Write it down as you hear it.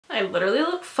I literally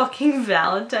look fucking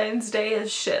Valentine's Day as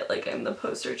shit. Like I'm the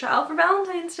poster child for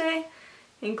Valentine's Day,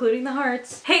 including the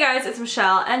hearts. Hey guys, it's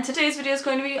Michelle, and today's video is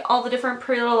going to be all the different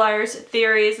Pretty Little Liars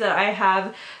theories that I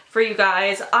have for you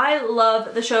guys. I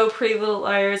love the show Pretty Little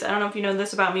Liars. I don't know if you know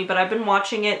this about me, but I've been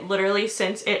watching it literally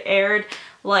since it aired.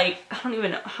 Like, I don't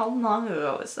even know, how long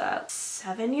ago was that?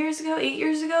 7 years ago, 8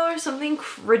 years ago or something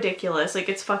ridiculous. Like,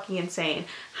 it's fucking insane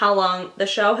how long the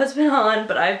show has been on,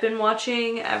 but I've been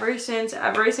watching ever since,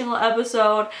 every single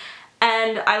episode,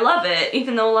 and I love it.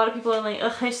 Even though a lot of people are like,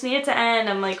 ugh, I just need it to end.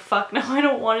 I'm like, fuck no, I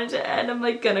don't want it to end. I'm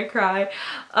like gonna cry.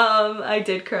 I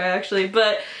did cry actually,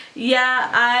 but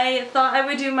yeah, I thought I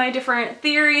would do my different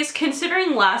theories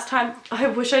considering last time, I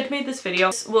wish I'd made this video.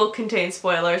 This will contain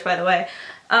spoilers, by the way.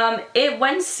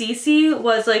 When Cece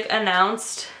was like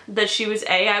announced that she was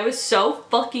A, I was so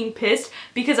fucking pissed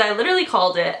because I literally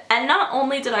called it. And not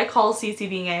only did I call Cece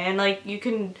being A, and like you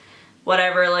can,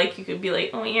 whatever, like you could be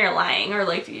like, oh, you're lying, or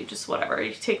like you just whatever,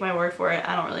 you take my word for it.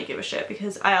 I don't really give a shit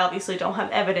because I obviously don't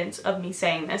have evidence of me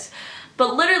saying this.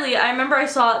 But literally, I remember I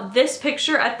saw this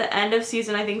picture at the end of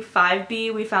season, I think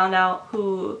 5B, we found out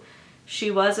who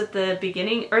she was at the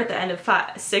beginning, or at the end of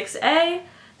 6A.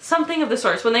 Something of the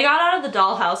sorts. When they got out of the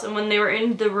dollhouse and when they were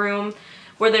in the room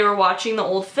where they were watching the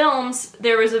old films,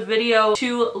 there was a video of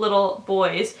two little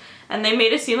boys and they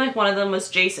made it seem like one of them was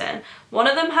Jason. One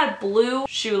of them had blue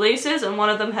shoelaces and one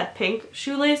of them had pink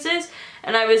shoelaces,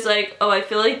 and I was like, oh, I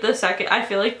feel like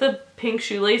the pink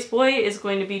shoelace boy is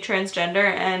going to be transgender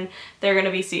and they're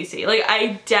gonna be Cece. Like,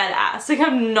 I dead ass, like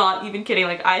I'm not even kidding,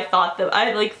 like I thought of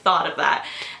that.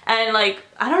 And like,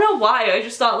 I don't know why, I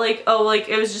just thought like, oh, like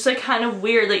it was just like kind of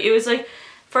weird. Like it was like,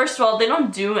 first of all, they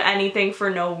don't do anything for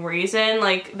no reason.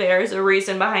 Like there's a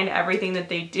reason behind everything that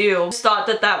they do. I just thought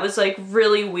that that was like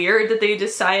really weird that they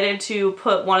decided to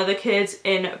put one of the kids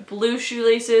in blue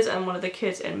shoelaces and one of the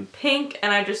kids in pink,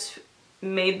 and I just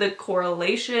made the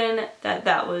correlation that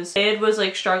that was, Ed was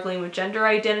like struggling with gender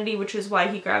identity, which is why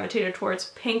he gravitated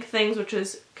towards pink things, which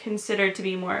is considered to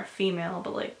be more female,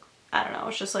 but like, I don't know,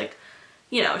 it's just like,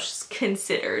 you know, it's just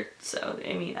considered. So,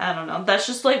 I mean, I don't know. That's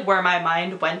just like where my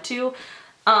mind went to.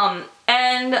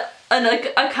 And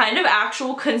like a kind of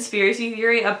actual conspiracy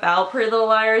theory about Pretty Little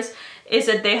Liars is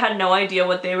that they had no idea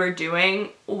what they were doing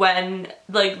when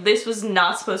like this was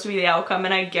not supposed to be the outcome,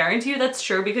 and I guarantee you that's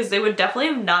true because they would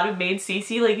definitely not have made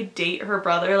Cece like date her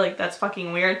brother. Like that's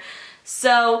fucking weird.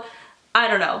 So I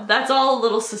don't know, that's all a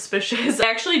little suspicious. I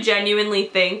actually genuinely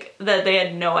think that they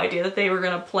had no idea that they were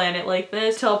gonna plan it like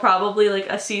this till probably like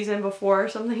a season before or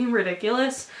something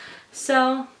ridiculous.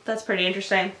 So that's pretty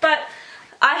interesting. But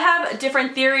I have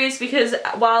different theories because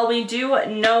while we do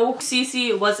know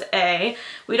Cece was A,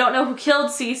 we don't know who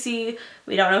killed Cece,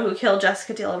 we don't know who killed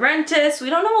Jessica De Laurentiis, we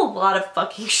don't know a lot of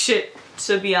fucking shit,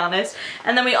 to be honest.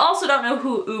 And then we also don't know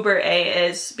who Uber A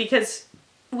is because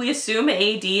we assume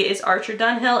AD is Archer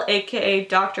Dunhill, aka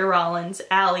Dr. Rollins,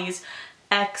 Allie's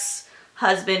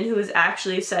ex-husband who is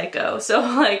actually psycho. So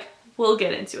like, we'll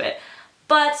get into it.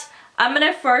 But I'm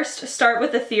gonna first start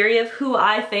with the theory of who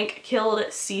I think killed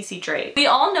Cece Drake. We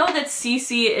all know that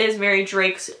Cece is Mary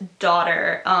Drake's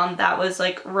daughter. That was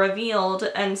like revealed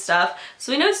and stuff.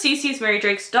 So we know Cece's Mary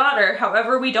Drake's daughter.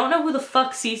 However, we don't know who the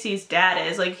fuck Cece's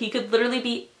dad is. Like, he could literally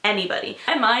be anybody.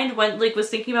 My mind was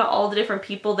thinking about all the different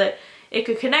people that it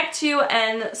could connect to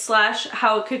and slash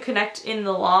how it could connect in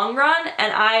the long run,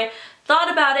 and I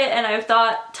thought about it and I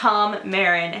thought Tom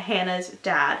Marin, Hannah's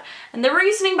dad. And the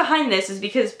reasoning behind this is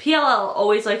because PLL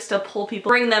always likes to pull people,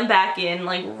 bring them back in,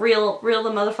 like reel the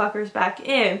motherfuckers back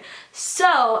in.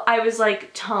 So I was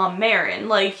like, Tom Marin,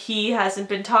 like he hasn't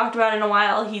been talked about in a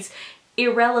while, he's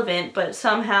irrelevant, but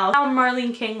somehow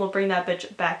Marlene King will bring that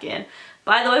bitch back in.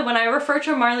 By the way, when I refer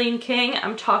to Marlene King,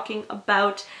 I'm talking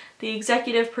about the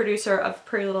executive producer of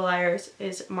Pretty Little Liars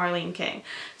is Marlene King.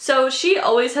 So she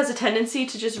always has a tendency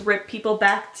to just rip people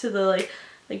back to the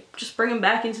like just bring them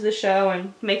back into the show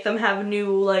and make them have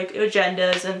new like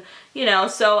agendas, and you know,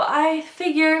 so I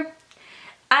figure,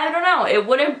 I don't know, it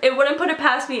wouldn't put it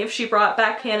past me if she brought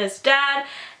back Hannah's dad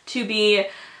to be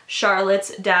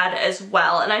Charlotte's dad as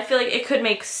well, and I feel like it could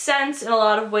make sense in a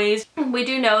lot of ways. We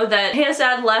do know that Hannah's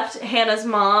dad left Hannah's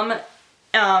mom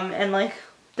and like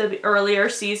the earlier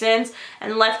seasons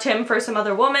and left him for some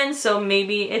other woman, so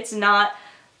maybe it's not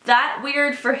that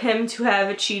weird for him to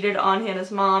have cheated on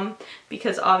Hannah's mom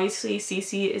because obviously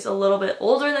Cece is a little bit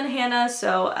older than Hannah,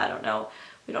 so I don't know.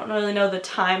 We don't really know the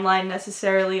timeline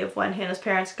necessarily of when Hannah's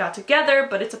parents got together,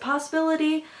 but it's a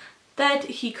possibility that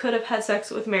he could have had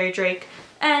sex with Mary Drake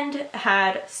and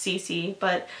had Cece,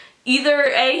 but either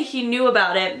A, he knew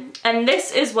about it, and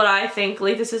this is what I think,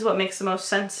 like, this is what makes the most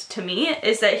sense to me,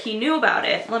 is that he knew about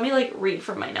it. Let me, like, read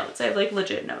from my notes. I have, like,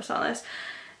 legit notes on this.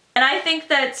 And I think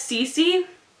that Cece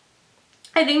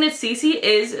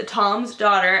is Tom's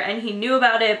daughter, and he knew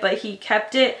about it, but he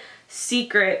kept it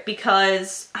secret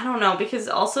because, I don't know, because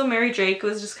also Mary Drake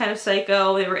was just kind of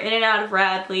psycho. They were in and out of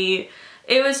Radley.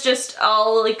 It was just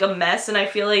all like a mess, and I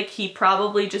feel like he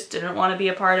probably just didn't want to be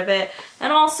a part of it.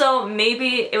 And also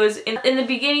maybe it was in the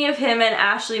beginning of him and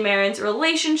Ashley Marin's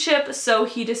relationship, so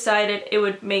he decided it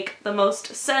would make the most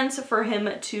sense for him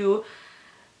to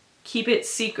keep it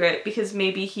secret because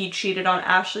maybe he cheated on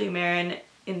Ashley Marin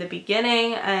in the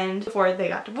beginning and before they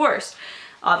got divorced,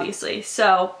 obviously.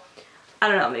 So I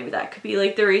don't know, maybe that could be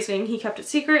like the reasoning he kept it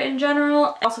secret in general.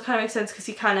 It also kind of makes sense because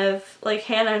he kind of, like,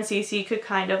 Hannah and Cece could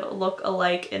kind of look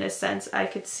alike in a sense, I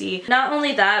could see. Not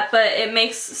only that, but it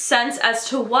makes sense as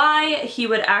to why he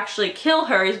would actually kill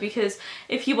her, is because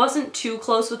if he wasn't too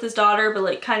close with his daughter but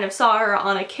like kind of saw her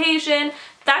on occasion,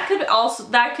 that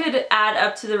could add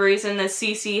up to the reason that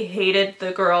Cece hated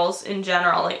the girls in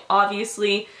general. Like,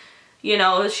 obviously, you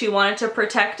know, she wanted to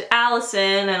protect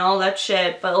Allison and all that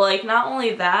shit, but like, not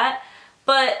only that,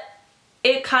 but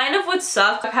it kind of would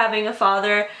suck having a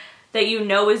father that you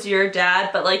know is your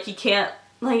dad, but like you can't,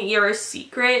 like, you're a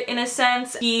secret in a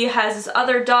sense. He has his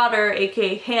other daughter,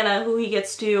 aka Hannah, who he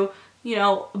gets to, you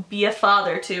know, be a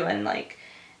father to, and like,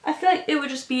 I feel like it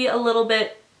would just be a little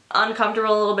bit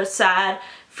uncomfortable, a little bit sad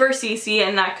for Cece,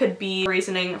 and that could be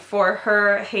reasoning for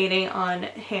her hating on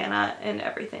Hannah and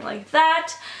everything like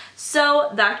that.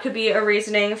 So that could be a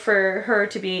reasoning for her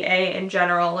to be A in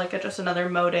general, like just another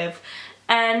motive.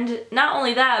 And not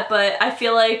only that, but I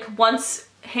feel like once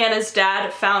Hannah's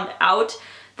dad found out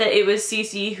that it was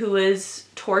Cece who was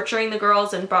torturing the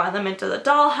girls and brought them into the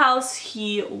dollhouse,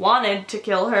 he wanted to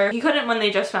kill her. He couldn't when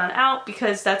they just found out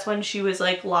because that's when she was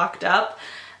like locked up.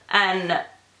 And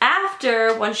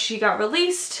after, when she got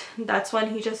released, that's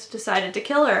when he just decided to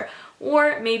kill her.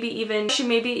 Or maybe even, she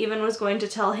maybe even was going to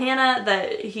tell Hannah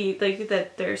that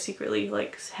that they're secretly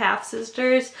like half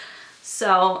sisters.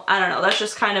 So I don't know, that's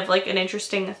just kind of like an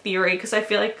interesting theory, because I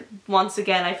feel like, once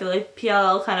again, I feel like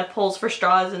PLL kind of pulls for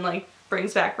straws and like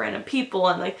brings back random people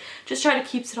and like just try to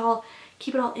keep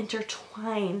it all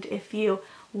intertwined, if you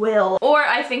will. Or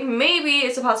I think maybe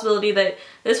it's a possibility that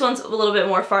this one's a little bit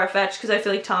more far-fetched, because I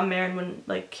feel like Tom Marin wouldn't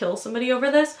like kill somebody over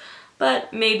this,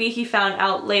 but maybe he found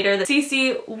out later that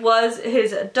Cece was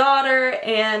his daughter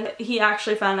and he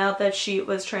actually found out that she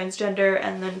was transgender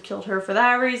and then killed her for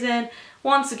that reason.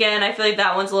 Once again, I feel like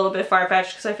that one's a little bit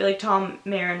far-fetched, because I feel like Tom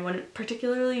Marin wouldn't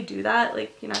particularly do that.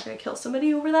 Like, you're not gonna kill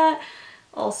somebody over that.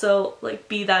 Also, like,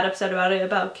 be that upset about it,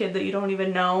 about a kid that you don't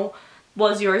even know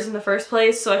was yours in the first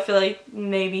place. So I feel like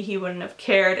maybe he wouldn't have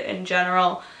cared in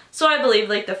general. So I believe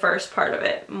like the first part of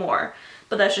it more.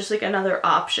 But that's just like another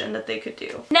option that they could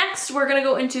do. Next, we're gonna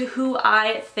go into who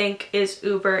I think is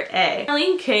Uber A.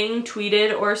 Eileen King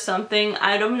tweeted or something.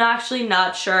 I'm actually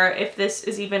not sure if this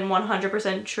is even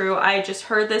 100% true. I just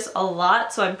heard this a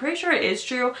lot, so I'm pretty sure it is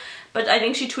true. But I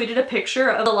think she tweeted a picture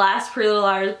of the last Pretty Little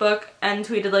Liars book and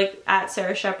tweeted like at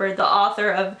Sarah Shepard, the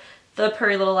author of the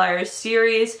Pretty Little Liars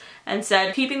series, and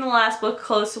said, keeping the last book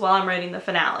close while I'm writing the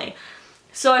finale.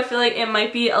 So I feel like it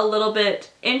might be a little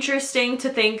bit interesting to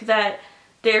think that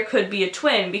there could be a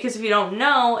twin, because if you don't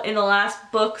know, in the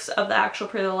last books of the actual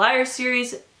Pretty Little Liars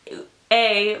series,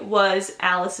 A was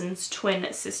Allison's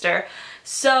twin sister.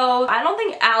 So I don't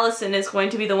think Allison is going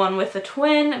to be the one with the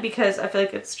twin, because I feel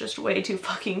like it's just way too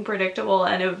fucking predictable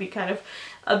and it would be kind of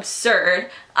absurd.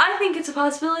 I think it's a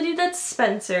possibility that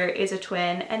Spencer is a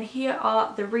twin, and here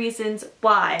are the reasons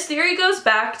why. This theory goes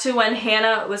back to when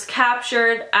Hannah was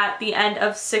captured at the end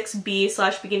of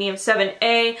 6B / beginning of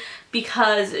 7A,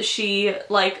 because she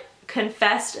like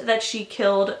confessed that she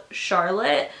killed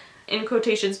Charlotte, in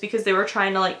quotations, because they were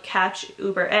trying to like catch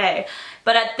Uber A.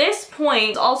 But at this point,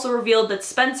 it's also revealed that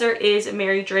Spencer is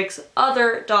Mary Drake's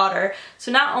other daughter.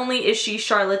 So not only is she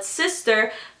Charlotte's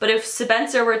sister, but if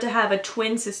Spencer were to have a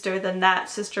twin sister, then that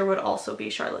sister would also be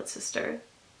Charlotte's sister.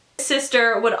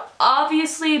 Sister would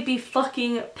obviously be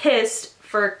fucking pissed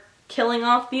for killing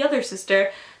off the other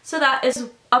sister. So that is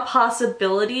a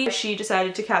possibility. She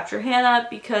decided to capture Hannah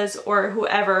because, or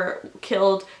whoever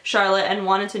killed Charlotte, and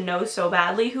wanted to know so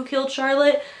badly who killed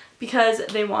Charlotte, because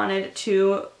they wanted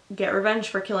to get revenge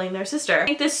for killing their sister. I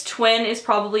think this twin is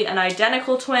probably an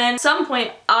identical twin. At some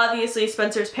point, obviously,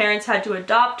 Spencer's parents had to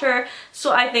adopt her,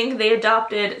 so I think they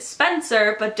adopted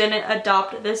Spencer but didn't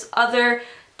adopt this other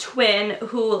twin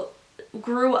who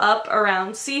grew up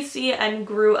around Cece and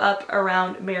grew up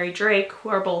around Mary Drake, who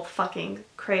are both fucking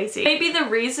crazy. Maybe the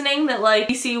reasoning that like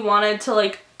Cece wanted to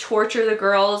like torture the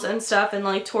girls and stuff and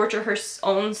like torture her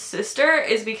own sister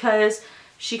is because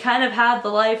she kind of had the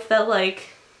life that like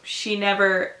she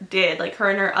never did. Like her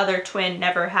and her other twin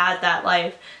never had that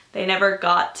life. They never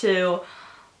got to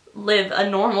live a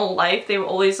normal life. They were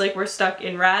always like were stuck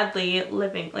in Radley,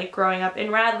 living like growing up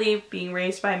in Radley, being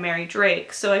raised by Mary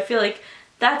Drake. So I feel like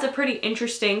that's a pretty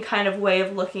interesting kind of way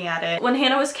of looking at it. When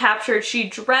Hannah was captured, she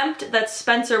dreamt that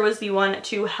Spencer was the one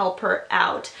to help her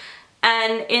out.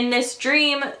 And in this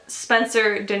dream,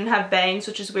 Spencer didn't have bangs,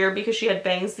 which is weird because she had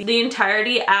bangs the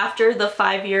entirety after the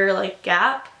 5-year like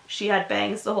gap. She had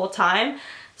bangs the whole time.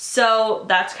 So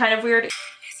that's kind of weird. I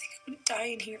think I'm gonna die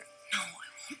in here. No, I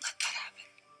won't let that happen.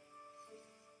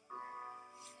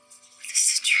 This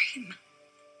is a dream.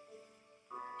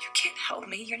 You can't help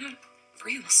me. You're not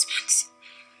real, Spence.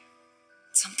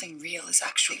 Something real is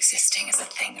actually existing as a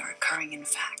thing or occurring in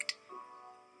fact.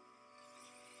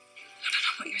 I don't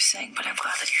know what you're saying, but I'm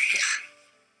glad that you're here.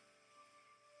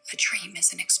 A dream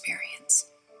is an experience,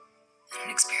 and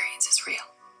an experience is real.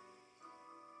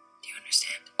 Do you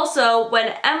understand? Also,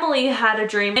 when Emily had a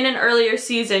dream, in an earlier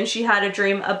season, she had a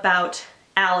dream about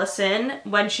Allison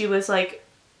when she was like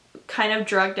kind of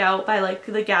drugged out by like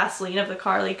the gasoline of the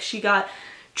car. Like she got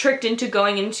tricked into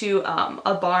going into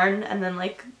a barn and then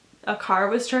like a car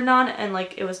was turned on and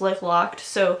like it was like locked,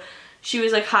 so she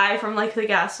was like high from like the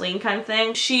gasoline kind of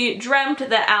thing. She dreamt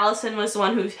that Allison was the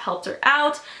one who helped her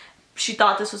out. She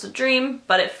thought this was a dream,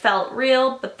 but it felt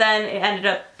real, but then it ended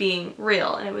up being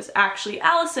real and it was actually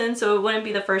Allison, so it wouldn't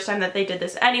be the first time that they did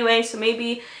this anyway. So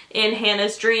maybe in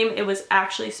Hannah's dream it was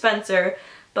actually Spencer,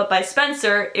 but by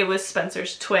Spencer it was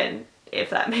Spencer's twin, if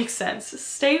that makes sense.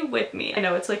 Stay with me. I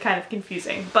know it's like kind of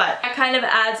confusing, but that kind of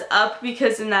adds up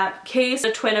because in that case,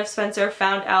 the twin of Spencer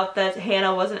found out that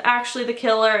Hannah wasn't actually the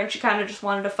killer and she kind of just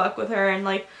wanted to fuck with her and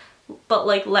like, but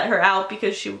like let her out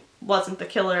because she wasn't the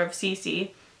killer of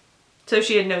Cece. So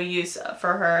she had no use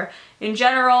for her in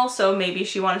general, so maybe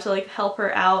she wanted to like help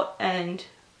her out and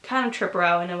kind of trip her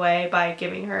out in a way by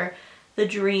giving her the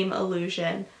dream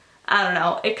illusion. I don't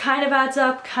know, it kind of adds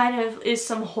up, kind of is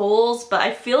some holes, but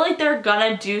I feel like they're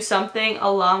gonna do something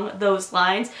along those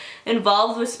lines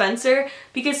involved with Spencer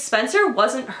because Spencer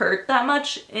wasn't hurt that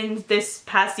much in this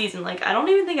past season. Like, I don't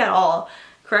even think at all.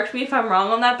 Correct me if I'm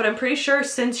wrong on that, but I'm pretty sure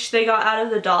since they got out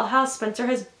of the dollhouse, Spencer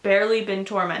has barely been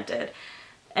tormented.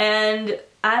 And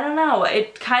I don't know,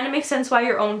 it kind of makes sense why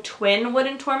your own twin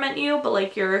wouldn't torment you, but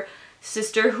like your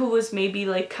sister who was maybe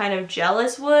like kind of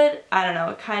jealous would. I don't know,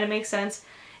 it kind of makes sense.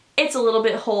 It's a little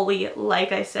bit holy,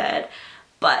 like I said,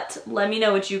 but let me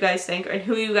know what you guys think and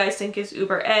who you guys think is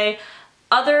Uber A.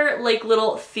 Other like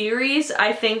little theories,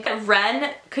 I think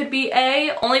Ren could be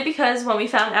A, only because when we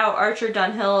found out Archer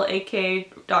Dunhill, aka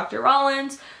Dr.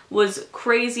 Rollins, was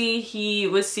crazy, he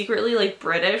was secretly like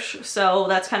British, so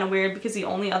that's kind of weird because the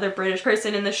only other British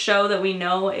person in the show that we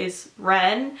know is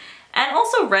Ren. And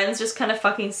also Ren's just kind of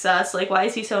fucking sus, like why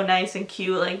is he so nice and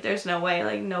cute? Like there's no way,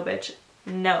 like no bitch,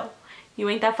 no. You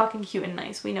ain't that fucking cute and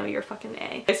nice. We know you're fucking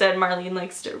A. I said Marlene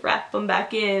likes to wrap them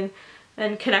back in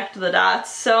and connect the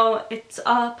dots, so it's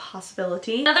a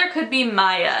possibility. Another could be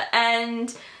Maya,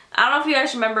 and I don't know if you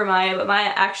guys remember Maya, but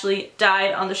Maya actually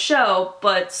died on the show,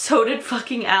 but so did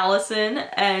fucking Allison,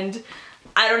 and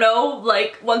I don't know,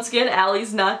 like, once again,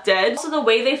 Allie's not dead. So the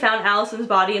way they found Allison's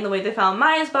body and the way they found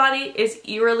Maya's body is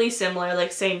eerily similar,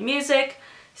 like same music,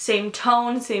 same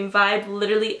tone, same vibe,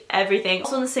 literally everything.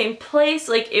 Also in the same place,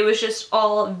 like it was just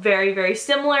all very, very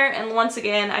similar. And once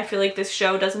again, I feel like this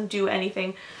show doesn't do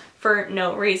anything for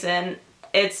no reason.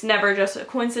 It's never just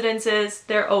coincidences.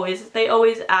 They always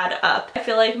add up. I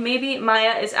feel like maybe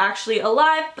Maya is actually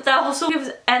alive, but that also gives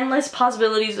endless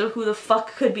possibilities of who the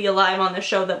fuck could be alive on the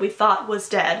show that we thought was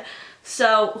dead.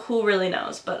 So who really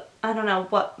knows? But I don't know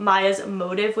what Maya's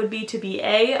motive would be to be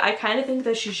A. I kind of think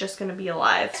that she's just gonna be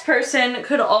alive. This person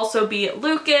could also be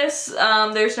Lucas.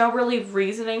 There's no really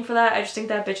reasoning for that. I just think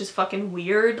that bitch is fucking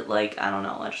weird. Like, I don't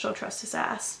know, I just don't trust his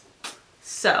ass.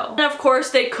 So, and of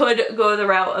course they could go the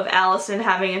route of Allison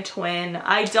having a twin.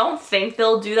 I don't think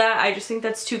they'll do that. I just think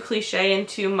that's too cliche and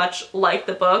too much like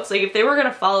the books. Like if they were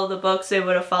gonna follow the books, they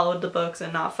would have followed the books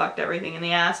and not fucked everything in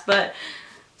the ass. But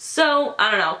so,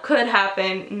 I don't know, could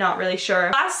happen, not really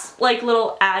sure. Last like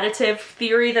little additive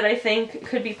theory that I think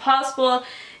could be possible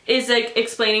is like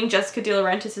explaining Jessica De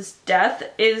Laurentiis' death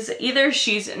is either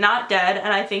she's not dead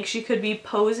and I think she could be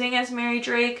posing as Mary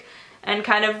Drake and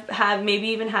kind of have, maybe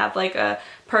even have like a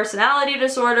personality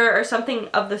disorder or something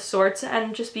of the sorts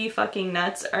and just be fucking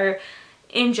nuts, or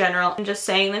in general, and just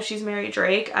saying that she's Mary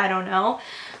Drake, I don't know.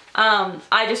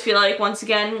 I just feel like, once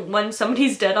again, when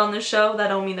somebody's dead on the show, that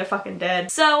don't mean they're fucking dead.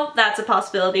 So that's a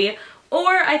possibility.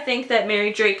 Or I think that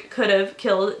Mary Drake could have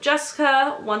killed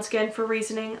Jessica, once again for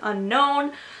reasoning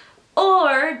unknown.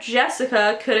 Or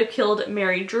Jessica could have killed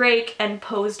Mary Drake and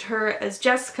posed her as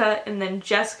Jessica, and then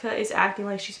Jessica is acting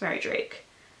like she's Mary Drake.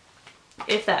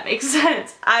 If that makes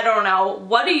sense. I don't know.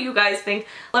 What do you guys think?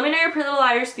 Let me know your Pretty Little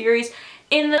Liars theories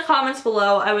in the comments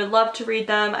below. I would love to read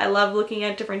them. I love looking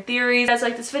at different theories. If you guys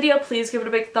like this video, please give it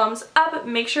a big thumbs up.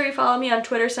 Make sure you follow me on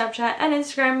Twitter, Snapchat, and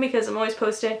Instagram because I'm always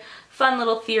posting fun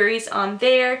little theories on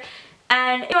there.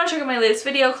 And if you want to check out my latest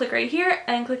video, click right here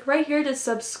and click right here to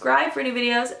subscribe for new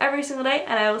videos every single day.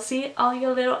 And I will see all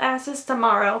your little asses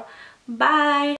tomorrow. Bye!